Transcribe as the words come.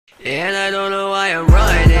And I don't know why I'm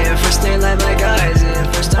running. First they let my guys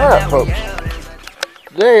in. First time Alright, folks.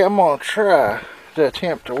 Today I'm going to try to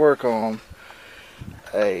attempt to work on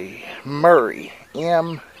a Murray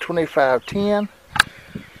M2510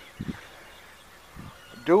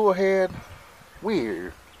 dual head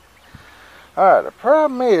weird. Alright, the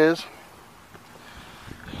problem is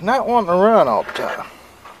not wanting to run all the time.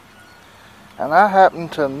 And I happen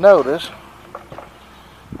to notice,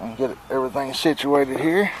 and get everything situated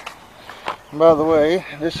here. And by the way,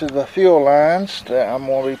 this is the fuel lines that I'm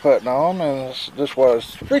going to be putting on, and this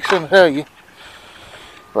was fixing to tell you.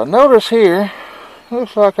 But notice here,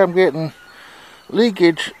 looks like I'm getting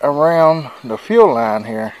leakage around the fuel line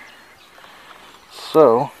here.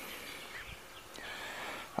 So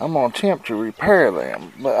I'm going to attempt to repair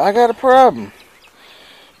them. But I got a problem.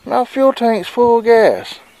 My fuel tank's full of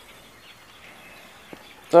gas.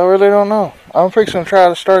 So I really don't know. I'm fixing to try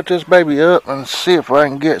to start this baby up and see if I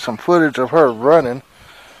can get some footage of her running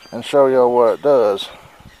and show y'all what it does.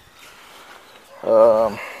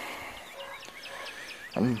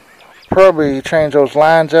 I'm probably change those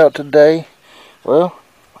lines out today. Well,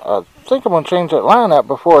 I think I'm going to change that line out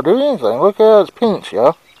before I do anything. Look how it's pinched,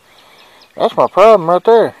 y'all. That's my problem right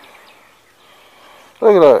there.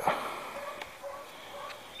 Look at that.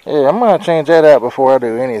 Yeah, I'm going to change that out before I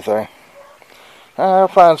do anything. I'll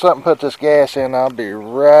find something to put this gas in. I'll be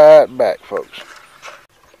right back, folks.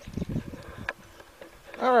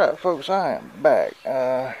 Alright, folks, I am back.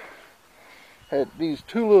 Had these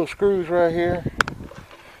two little screws right here.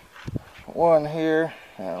 One here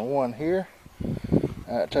and one here.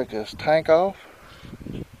 I took this tank off.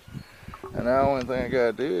 And the only thing I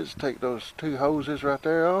gotta do is take those two hoses right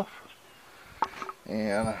there off.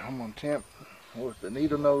 And I'm gonna attempt with the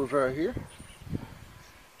needle nose right here.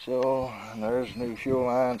 So there's new fuel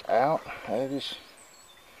lines out.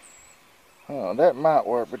 That might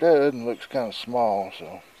work, but that doesn't look kind of small,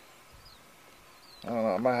 so I don't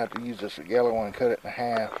know. I might have to use this yellow one and cut it in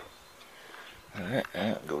half. And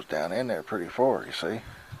it goes down in there pretty far, you see.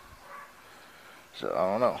 So I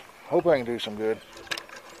don't know. Hope I can do some good.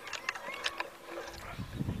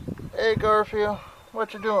 Hey Garfield,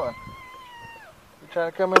 what you doing? You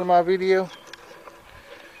trying to come into my video?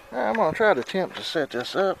 I'm gonna try to attempt to set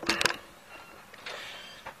this up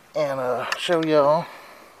and show y'all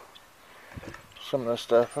some of the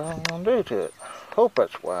stuff I'm gonna do to it. Hope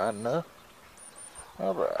that's wide enough.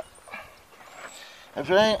 Alright. If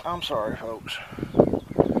it ain't, I'm sorry, folks.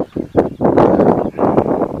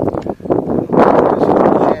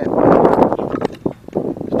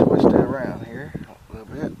 Just twist it around here a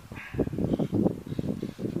little bit.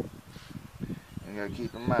 You gotta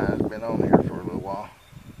keep in mind it's been on here for a little while.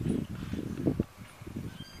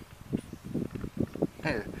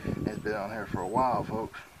 It's been on here for a while,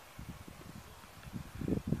 folks.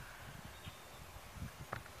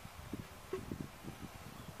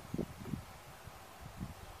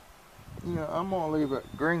 You know, I'm gonna leave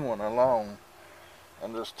that green one alone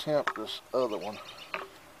and just temp this other one,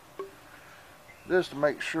 just to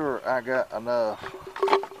make sure I got enough.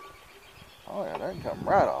 Oh yeah, that can come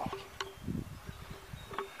right off.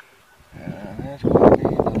 And there's gonna be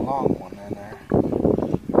the long one in there.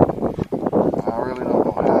 I really don't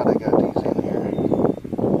know how they got these in here.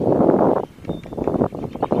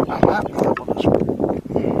 I might be able to pull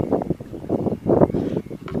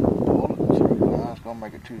it through. I was gonna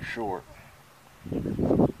make it too short.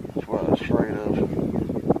 That's what I was afraid of.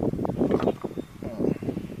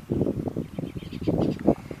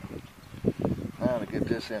 Now to get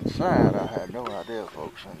this inside, I have no idea,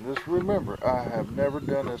 folks. And just remember, I have never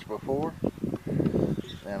done this before,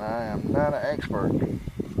 and I am not an expert.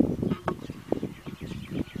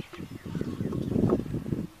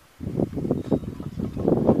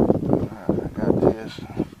 I got this.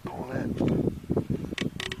 Pull that.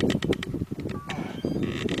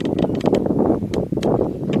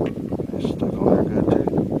 It's stuck on there good too.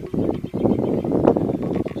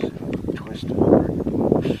 See if I can twist it and break it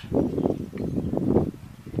loose.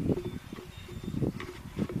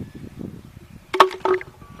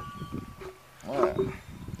 Alright.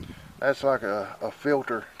 That's like a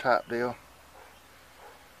filter type deal.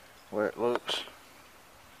 Where it looks.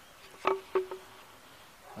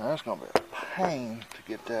 Now that's going to be a pain to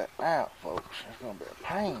get that out, folks. It's going to be a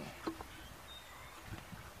pain.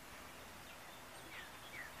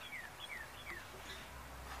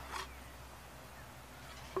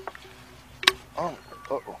 Oh,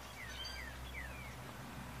 uh-oh.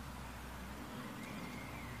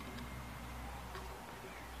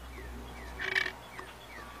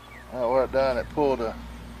 Well, what it done, it pulled the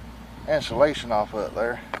insulation off of it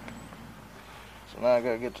there. So now I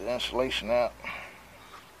got to get the insulation out.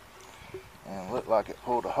 Looked like it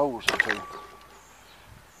pulled a hose or two.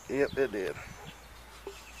 Yep, it did.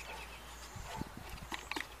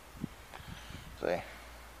 See,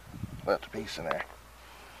 left a piece in there.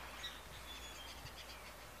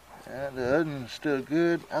 And the other one's still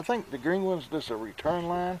good. I think the green one's just a return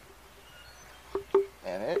line.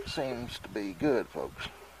 And it seems to be good, folks.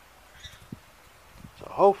 So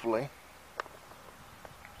hopefully,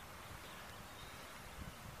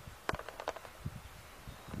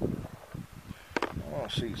 I want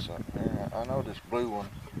to see something here. I know this blue one.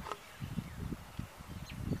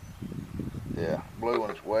 Yeah, blue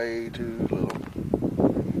one's way too little.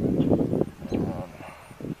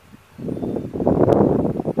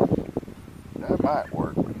 That might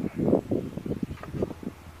work.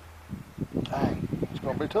 Dang, it's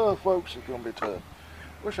going to be tough, folks. It's going to be tough.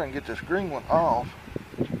 Wish I can get this green one off.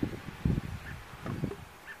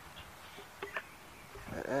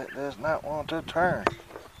 It does not want to turn.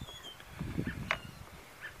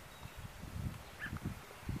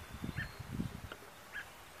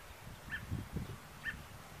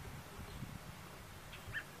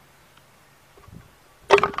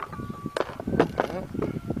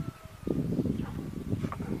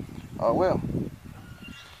 Oh well.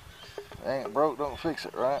 Ain't broke, don't fix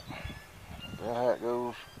it, right? That's how it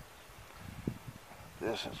goes.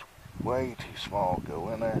 This is way too small to go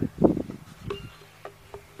in there.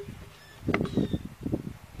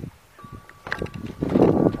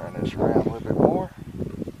 Turn this around a little bit more.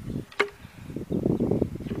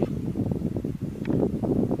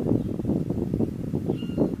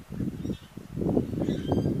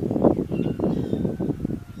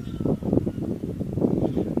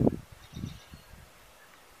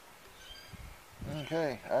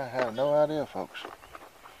 Okay, I have no idea, folks.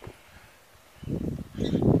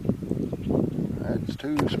 That's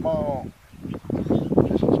too small.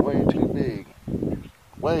 This is way too big.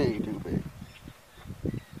 Way too big.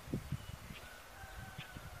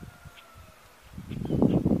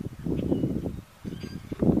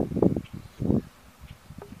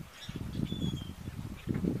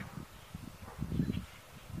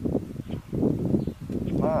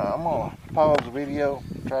 I'm gonna pause the video,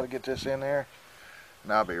 try to get this in there,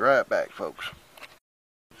 and I'll be right back, folks.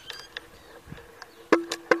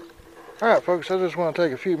 Alright, folks, I just want to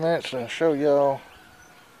take a few minutes to show y'all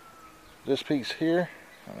this piece here.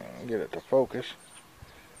 Get it to focus.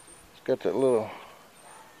 It's got that little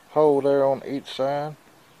hole there on each side,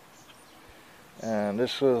 and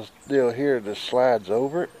this little deal here just slides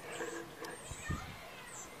over it.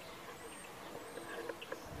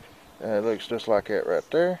 And it looks just like that right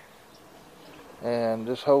there. And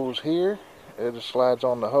this hose here, it just slides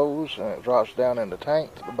on the hose and it drops down in the tank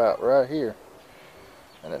about right here.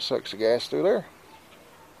 And it sucks the gas through there.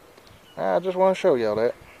 I just want to show y'all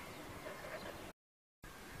that.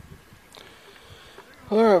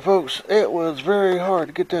 Alright, folks, it was very hard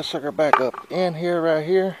to get that sucker back up in here, right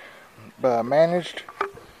here. But I managed.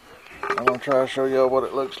 I'm going to try to show y'all what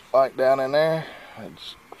it looks like down in there. It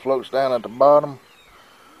floats down at the bottom.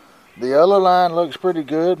 The other line looks pretty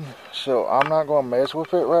good, so I'm not going to mess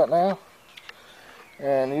with it right now.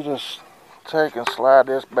 And you just take and slide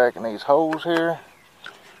this back in these holes here.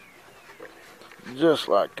 Just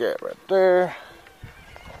like that right there.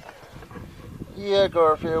 Yeah,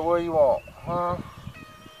 Garfield, what do you want, huh?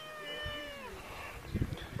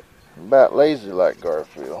 About lazy like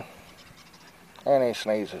Garfield. And he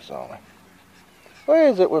sneezes on me. What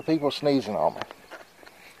is it with people sneezing on me?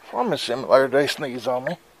 I'm similar, they sneeze on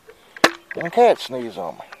me. And cats sneeze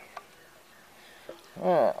on me.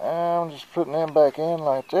 Alright, I'm just putting them back in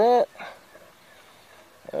like that.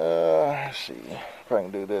 Let's see if I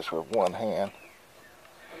can do this with one hand.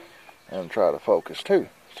 And try to focus too,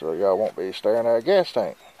 so y'all won't be staring at a gas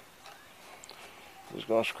tank. Just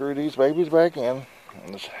gonna screw these babies back in.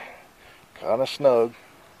 And it's kind of snug.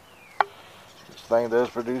 This thing does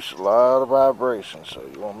produce a lot of vibration, so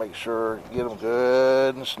you want to make sure you get them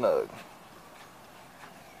good and snug.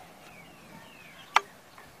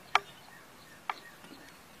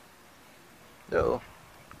 Uh-oh.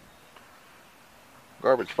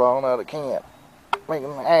 Garbage falling out of the can,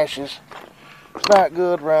 making ashes. It's not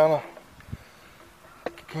good around a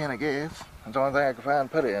can of gas. That's the only thing I can find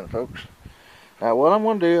to put it in, folks. Now what I'm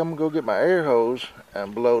going to do, I'm going to go get my air hose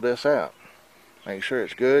and blow this out. Make sure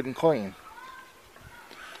it's good and clean.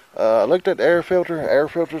 I looked at the air filter. The air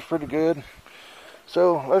filter's pretty good.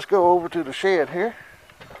 So let's go over to the shed here.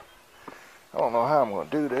 I don't know how I'm going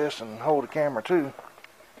to do this and hold the camera too.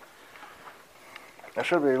 I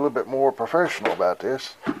should be a little bit more professional about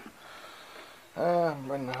this.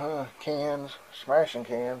 Bring the cans, smashing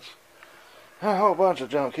cans. A whole bunch of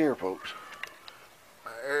junk here, folks.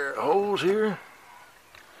 My air pair of holes here.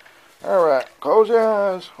 Alright, close your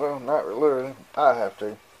eyes. Well, not literally. I have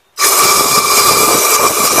to.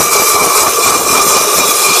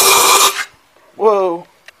 Whoa.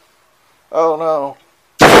 Oh no.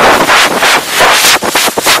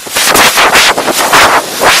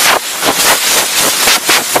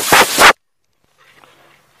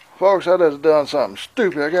 Folks, I just done something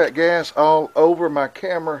stupid. I got gas all over my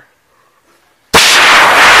camera.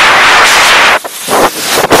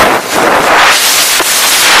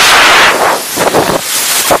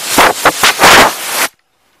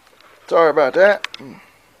 Sorry about that.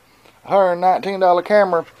 $119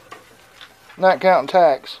 camera, not counting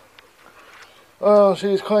tax. Oh,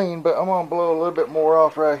 she's clean, but I'm going to blow a little bit more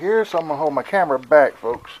off right here, so I'm going to hold my camera back,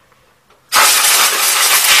 folks.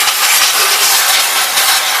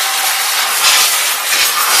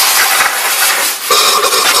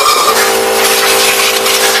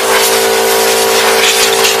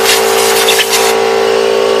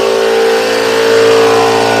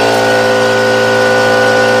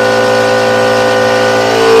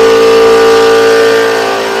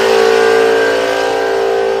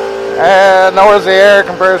 Notice the air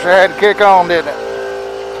compressor had to kick on, didn't it?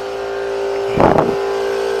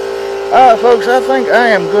 Alright folks, I think I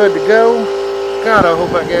am good to go. God, I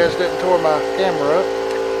hope that gas didn't tore my camera up.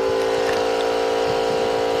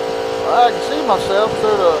 I can see myself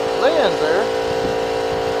through the lens there.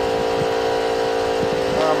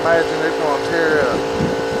 I imagine it's going to tear up.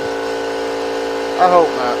 I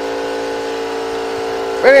hope not.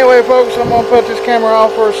 But anyway folks, I'm going to put this camera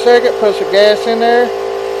off for a second, put some gas in there.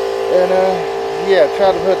 And yeah,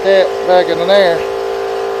 try to put that back in there.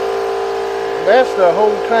 That's the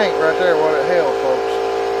whole tank right there, what it held, folks.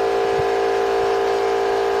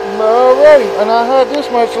 Alrighty, and I had this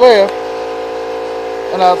much left.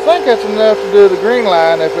 And I think that's enough to do the green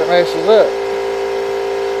line if it messes up.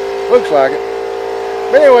 Looks like it.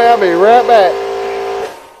 But anyway, I'll be right back.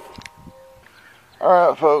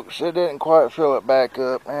 Alright folks, it didn't quite fill it back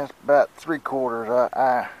up. That's about 3/4.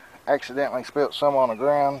 I accidentally spilt some on the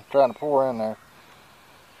ground trying to pour in there.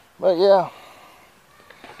 But yeah,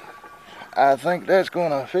 I think that's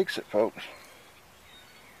going to fix it, folks.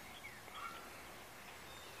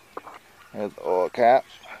 Here's the oil cap.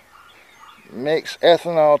 Mix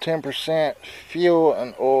ethanol 10%, fuel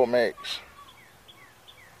and oil mix.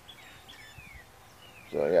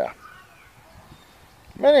 So yeah.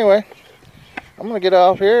 But anyway, I'm going to get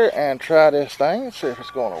off here and try this thing and see if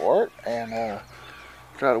it's going to work. And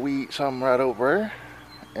try to weed some right over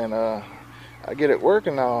there, and I get it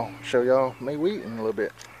working. I'll show y'all me weeding a little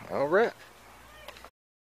bit.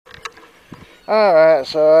 Alright,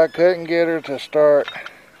 so I couldn't get her to start,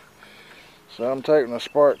 so I'm taking the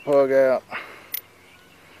spark plug out.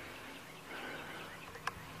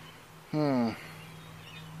 Yeah,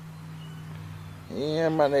 I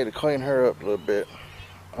might need to clean her up a little bit.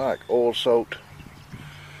 I like oil soaked.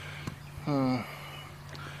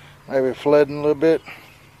 Maybe flooding a little bit.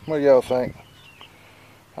 What do y'all think?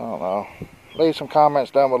 I don't know. Leave some comments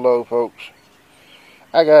down below, folks.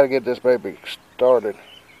 I gotta get this baby started.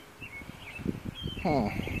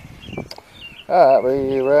 Alright,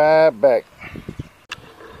 be right back.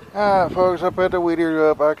 Alright, folks, I put the weed eater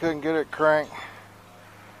up. I couldn't get it cranked.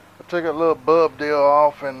 I took a little bulb deal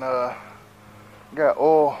off and got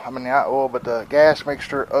oil, not oil, but the gas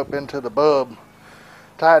mixture up into the bulb.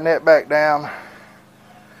 Tighten that back down.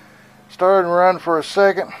 Started to run for a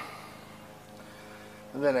second,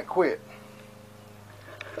 and then it quit.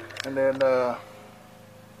 And then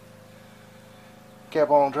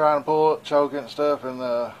kept on trying to pull it, choking and stuff, and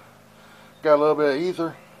got a little bit of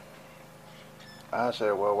ether. I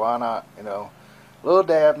said, well, why not? You know, a little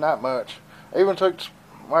dab, not much. I even took,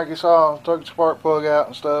 like you saw, took the spark plug out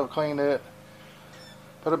and stuff, cleaned it,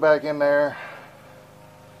 put it back in there,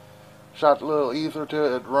 shot a little ether to it,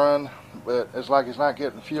 it'd run, but it's like it's not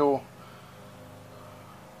getting fuel.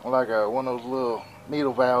 Like one of those little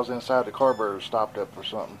needle valves inside the carburetor stopped up or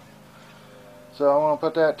something. So I want to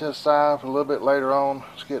put that to the side for a little bit later on.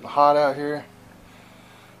 It's getting hot out here,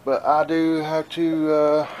 but I do have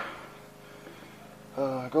to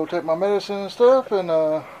go take my medicine and stuff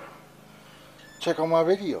and check on my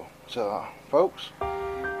video. So folks,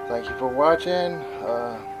 thank you for watching.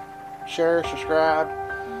 Share, subscribe,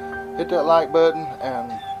 hit that like button, and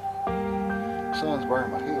the sun's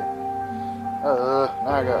burning my head. Now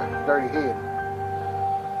I got a dirty head.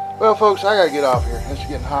 Well folks, I gotta get off here. It's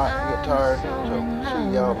getting hot, I get tired, so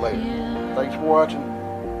see y'all later. Thanks for watching.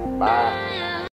 Bye.